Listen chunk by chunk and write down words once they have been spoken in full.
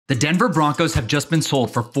The Denver Broncos have just been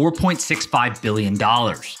sold for $4.65 billion.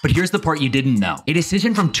 But here's the part you didn't know. A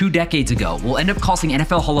decision from 2 decades ago will end up costing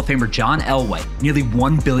NFL Hall of Famer John Elway nearly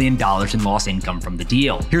 $1 billion in lost income from the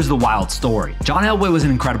deal. Here's the wild story. John Elway was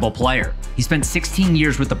an incredible player. He spent 16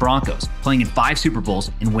 years with the Broncos, playing in 5 Super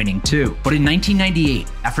Bowls and winning 2. But in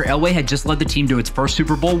 1998, after Elway had just led the team to its first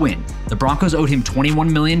Super Bowl win, the Broncos owed him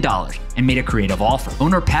 $21 million and made a creative offer.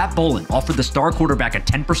 Owner Pat Bowlen offered the star quarterback a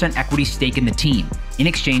 10% equity stake in the team in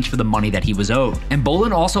exchange for the money that he was owed. And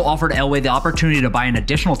Bowlen also offered Elway the opportunity to buy an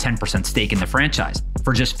additional 10% stake in the franchise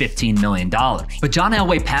for just $15 million. But John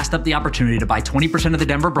Elway passed up the opportunity to buy 20% of the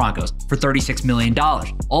Denver Broncos for $36 million,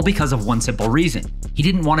 all because of one simple reason. He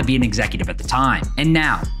didn't want to be an executive at the time. And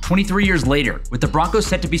now, 23 years later, with the Broncos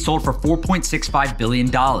set to be sold for $4.65 billion,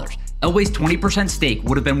 Elway's 20% stake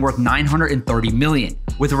would have been worth $930 million,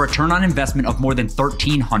 with a return on investment of more than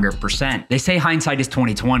 1,300%. They say hindsight is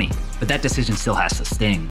 20/20, but that decision still has to sting.